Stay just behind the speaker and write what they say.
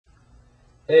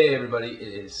Hey everybody,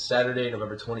 it is Saturday,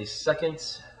 November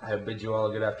 22nd. I bid you all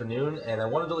a good afternoon, and I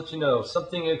wanted to let you know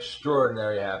something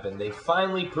extraordinary happened. They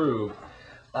finally proved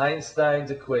Einstein's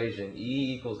equation,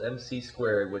 E equals mc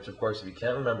squared, which of course, if you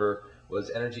can't remember, was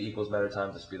energy equals matter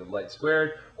times the speed of light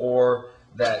squared, or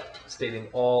that stating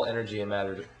all energy and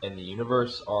matter in the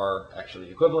universe are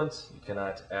actually equivalent. You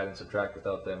cannot add and subtract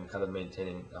without them kind of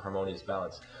maintaining a harmonious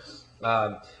balance.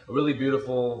 A really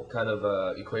beautiful kind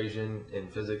of equation in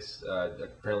physics.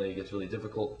 Apparently it gets really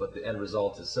difficult, but the end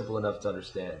result is simple enough to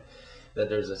understand that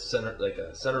there's a center, like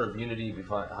a center of unity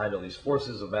behind all these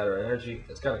forces of matter and energy.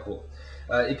 It's kind of cool.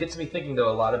 It gets me thinking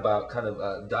though a lot about kind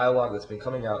of dialogue that's been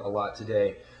coming out a lot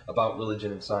today about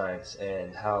religion and science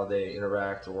and how they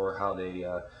interact, or how they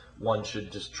one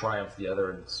should just triumph the other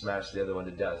and smash the other one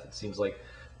to death. It seems like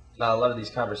a lot of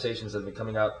these conversations that have been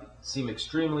coming out seem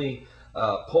extremely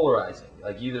polarizing.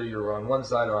 Like either you're on one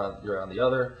side or you're on the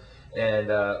other, and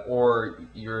or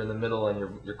you're in the middle and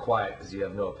you're quiet because you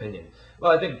have no opinion.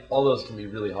 Well, I think all those can be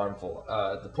really harmful.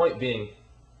 The point being,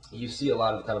 you see a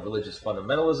lot of kind of religious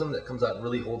fundamentalism that comes out and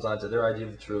really holds on to their idea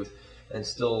of the truth, and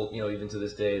still, even to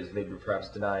this day, is maybe perhaps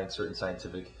denying certain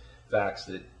scientific facts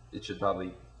that it should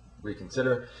probably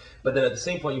reconsider. But then at the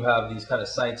same point, you have these kind of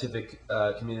scientific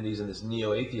communities and this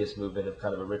neo-atheist movement of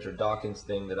kind of a Richard Dawkins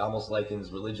thing that almost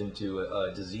likens religion to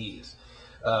a disease,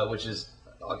 which is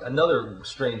another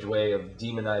strange way of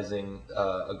demonizing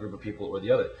a group of people or the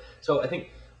other. So I think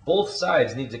both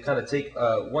sides need to kind of take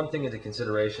one thing into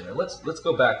consideration. And let's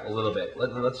go back a little bit.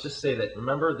 Let's just say that,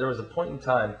 remember, there was a point in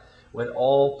time when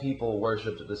all people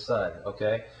worshipped the sun,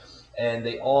 okay? And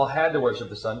they all had to worship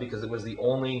the sun because it was the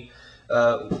only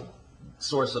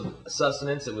source of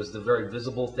sustenance. It was the very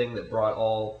visible thing that brought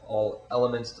all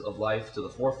elements of life to the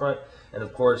forefront. And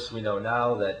of course, we know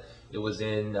now that it was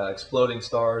in exploding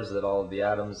stars that all of the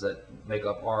atoms that make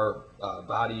up our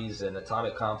bodies and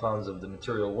atomic compounds of the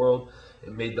material world,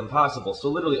 it made them possible. So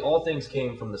literally all things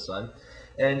came from the sun.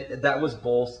 And that was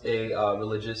both a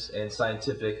religious and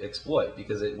scientific exploit,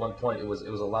 because at one point it was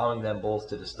allowing them both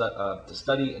to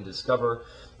study and discover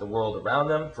the world around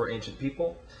them for ancient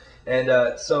people.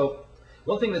 And so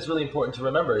one thing that's really important to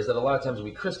remember is that a lot of times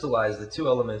we crystallize the two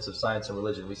elements of science and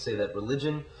religion. We say that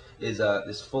religion is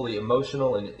this fully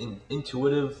emotional and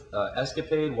intuitive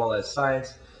escapade, while as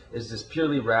science is this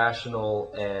purely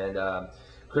rational and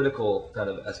critical kind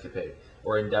of escapade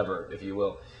or endeavor, if you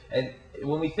will. And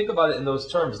when we think about it in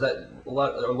those terms that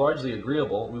are largely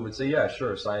agreeable, we would say, yeah,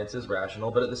 sure, science is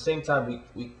rational. But at the same time,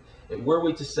 were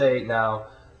we to say now,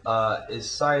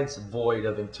 is science void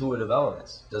of intuitive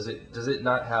elements? Does it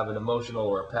not have an emotional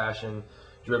or a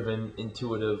passion-driven,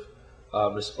 intuitive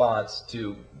response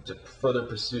to further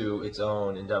pursue its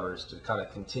own endeavors, to kind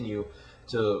of continue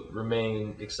to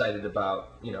remain excited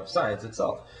about science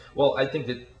itself? Well, I think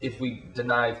that if we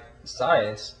deny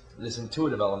science this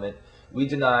intuitive element, we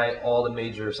deny all the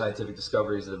major scientific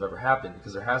discoveries that have ever happened,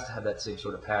 because there has to have that same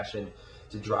sort of passion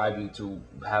to drive you to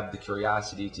have the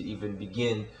curiosity to even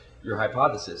begin your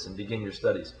hypothesis and begin your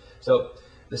studies. So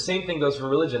the same thing goes for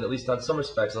religion, at least on some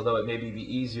respects, although it may be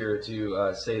easier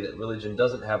to say that religion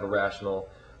doesn't have a rational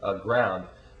ground.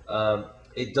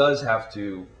 It does have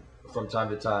to, from time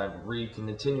to time,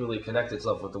 continually connect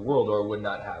itself with the world, or it would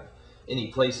not have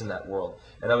any place in that world.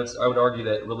 And I would argue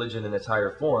that religion in its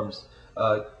higher forms,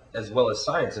 as well as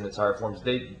science in its higher forms,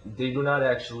 they do not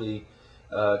actually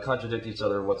contradict each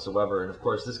other whatsoever. And of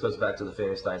course, this goes back to the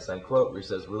famous Einstein quote where he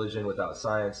says, religion without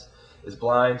science is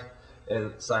blind,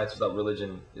 and science without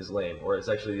religion is lame. Or it's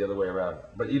actually the other way around.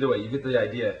 But either way, you get the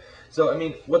idea. So I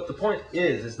mean, what the point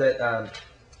is that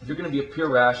if you're going to be a pure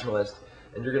rationalist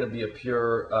and you're going to be a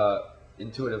pure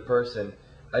intuitive person,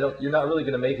 you're not really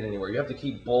going to make it anywhere. You have to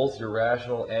keep both your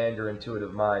rational and your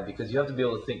intuitive mind, because you have to be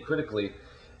able to think critically,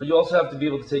 but you also have to be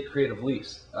able to take creative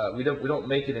leaps. We don't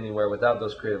make it anywhere without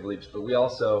those creative leaps, but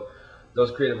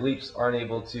those creative leaps aren't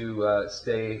able to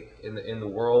stay in the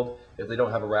world if they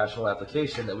don't have a rational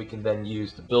application that we can then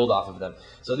use to build off of them.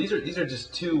 So these are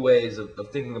just two ways of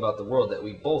thinking about the world that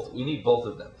we need both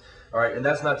of them. All right, and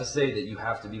that's not to say that you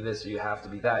have to be this or you have to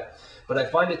be that, but I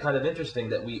find it kind of interesting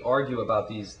that we argue about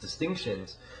these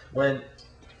distinctions when,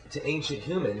 to ancient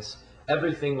humans,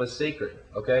 everything was sacred,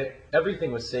 okay?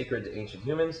 Everything was sacred to ancient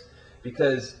humans,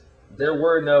 because there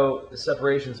were no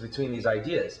separations between these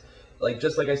ideas.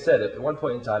 Just like I said, at one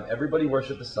point in time, everybody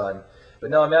worshipped the sun. But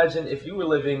now imagine if you were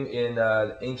living in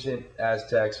ancient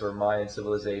Aztecs or Mayan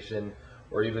civilization,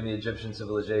 or even the Egyptian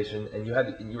civilization, and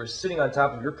you were sitting on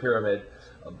top of your pyramid,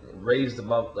 raised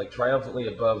above, triumphantly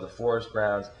above the forest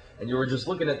grounds, and you were just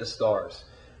looking at the stars.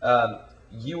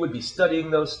 You would be studying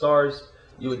those stars.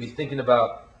 You would be thinking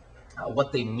about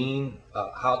what they mean,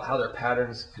 how their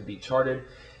patterns could be charted.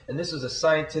 And this was a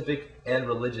scientific and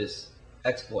religious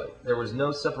exploit. There was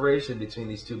no separation between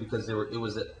these two because it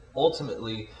was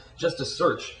ultimately just a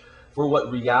search for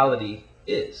what reality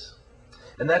is.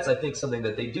 And that's, I think, something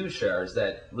that they do share, is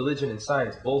that religion and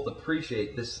science both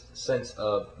appreciate this sense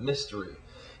of mystery.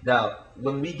 Now,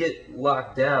 when we get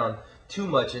locked down too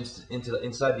much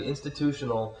inside the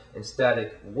institutional and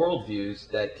static worldviews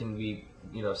that can be,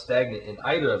 stagnant in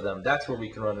either of them, that's where we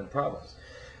can run into problems.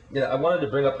 I wanted to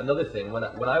bring up another thing. When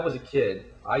I was a kid,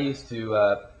 I used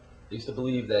to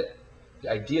believe that the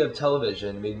idea of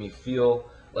television made me feel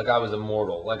like I was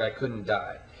immortal, like I couldn't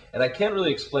die. And I can't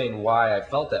really explain why I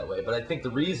felt that way, but I think the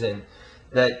reason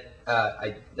that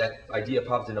that idea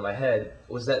popped into my head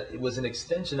was that it was an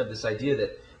extension of this idea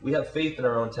that we have faith in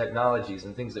our own technologies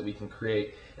and things that we can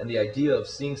create, and the idea of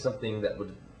seeing something that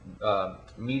would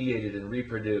mediated and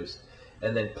reproduced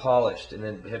and then polished and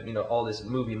then have, all this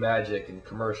movie magic and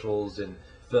commercials and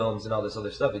films and all this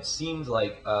other stuff. It seemed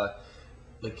like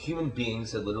human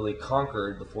beings had literally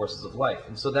conquered the forces of life,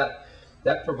 and so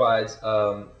that provides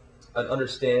an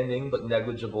understanding but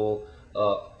negligible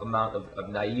amount of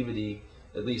naivety,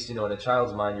 at least in a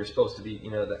child's mind. You're supposed to be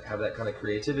have that kind of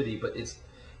creativity, but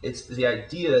it's the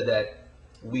idea that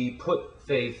we put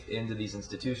faith into these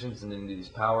institutions and into these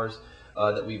powers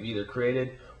that we've either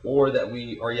created or that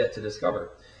we are yet to discover.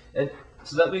 And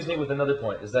so that leaves me with another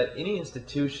point, is that any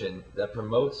institution that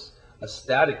promotes a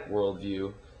static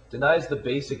worldview denies the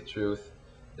basic truth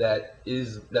that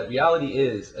reality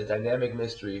is a dynamic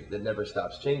mystery that never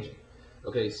stops changing.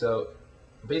 Okay, so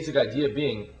basic idea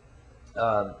being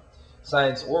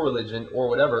science or religion or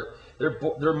whatever,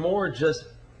 they're more just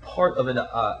part of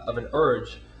an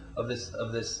urge of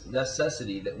this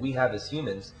necessity that we have as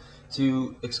humans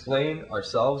to explain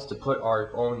ourselves, to put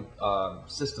our own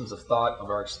systems of thought, of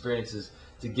our experiences,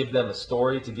 to give them a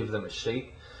story, to give them a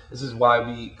shape. This is why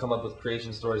we come up with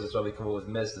creation stories. That's why we come up with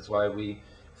myths. That's why we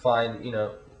find,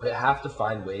 we have to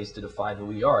find ways to define who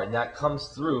we are, and that comes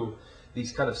through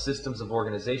these kind of systems of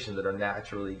organization that are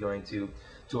naturally going to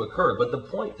occur. But the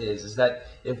point is that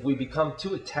if we become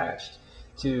too attached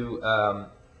to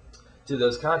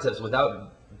those concepts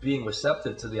without being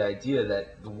receptive to the idea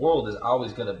that the world is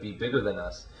always going to be bigger than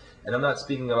us, and I'm not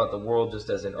speaking about the world just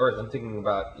as in Earth. I'm thinking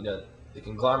about the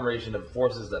conglomeration of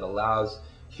forces that allows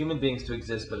human beings to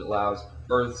exist, but it allows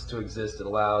Earths to exist. It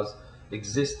allows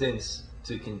existence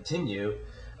to continue.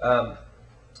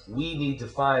 We need to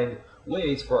find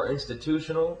ways for our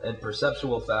institutional and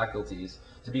perceptual faculties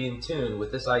to be in tune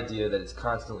with this idea that it's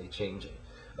constantly changing.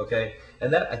 Okay,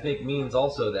 and that, I think, means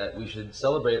also that we should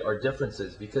celebrate our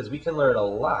differences, because we can learn a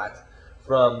lot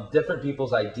from different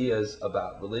people's ideas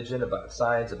about religion, about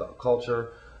science, about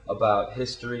culture, about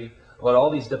history, about all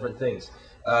these different things.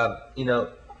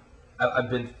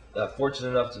 I've been fortunate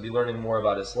enough to be learning more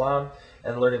about Islam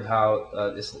and learning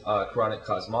how this Quranic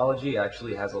cosmology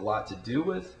actually has a lot to do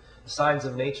with the signs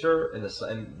of nature,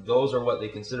 and those are what they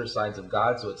consider signs of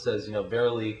God. So it says,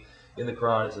 verily, in the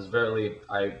Quran, it says, verily,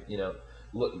 I,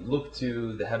 look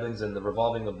to the heavens and the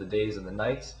revolving of the days and the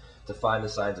nights to find the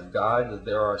signs of God.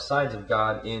 There are signs of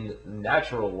God in the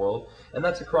natural world, and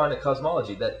that's a Quranic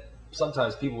cosmology that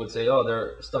sometimes people would say, oh,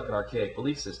 they're stuck in archaic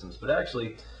belief systems, but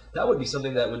actually that would be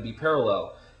something that would be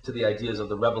parallel to the ideas of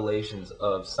the revelations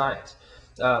of science.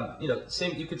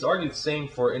 Same. You could argue the same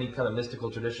for any kind of mystical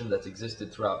tradition that's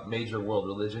existed throughout major world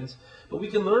religions, but we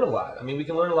can learn a lot. I mean, we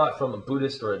can learn a lot from a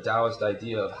Buddhist or a Taoist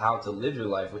idea of how to live your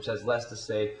life, which has less to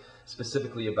say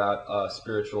specifically about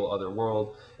spiritual other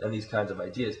world and these kinds of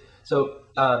ideas. So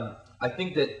I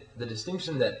think that the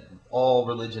distinction that all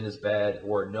religion is bad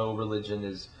or no religion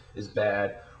is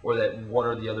bad, or that one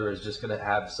or the other is just going to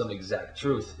have some exact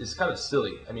truth, is kind of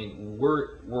silly. I mean,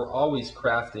 we're always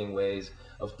crafting ways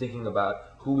of thinking about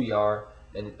who we are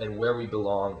and where we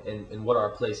belong and what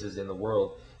our place is in the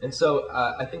world. And so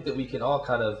I think that we can all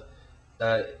kind of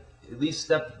at least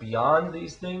step beyond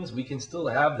these things. We can still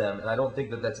have them, and I don't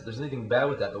think that there's anything bad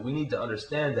with that, but we need to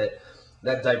understand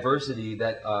that diversity,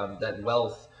 that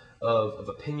wealth of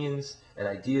opinions and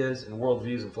ideas and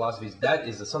worldviews and philosophies, that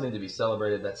is something to be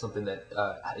celebrated. That's something that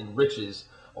enriches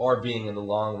our being in the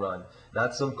long run,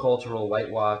 not some cultural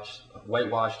whitewashed,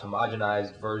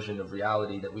 homogenized version of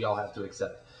reality that we all have to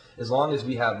accept. As long as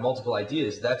we have multiple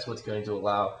ideas, that's what's going to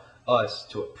allow us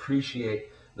to appreciate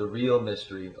the real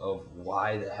mystery of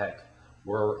why the heck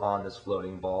we're on this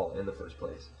floating ball in the first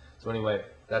place. So anyway,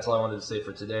 that's all I wanted to say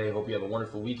for today. Hope you have a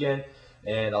wonderful weekend,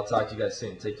 and I'll talk to you guys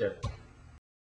soon. Take care.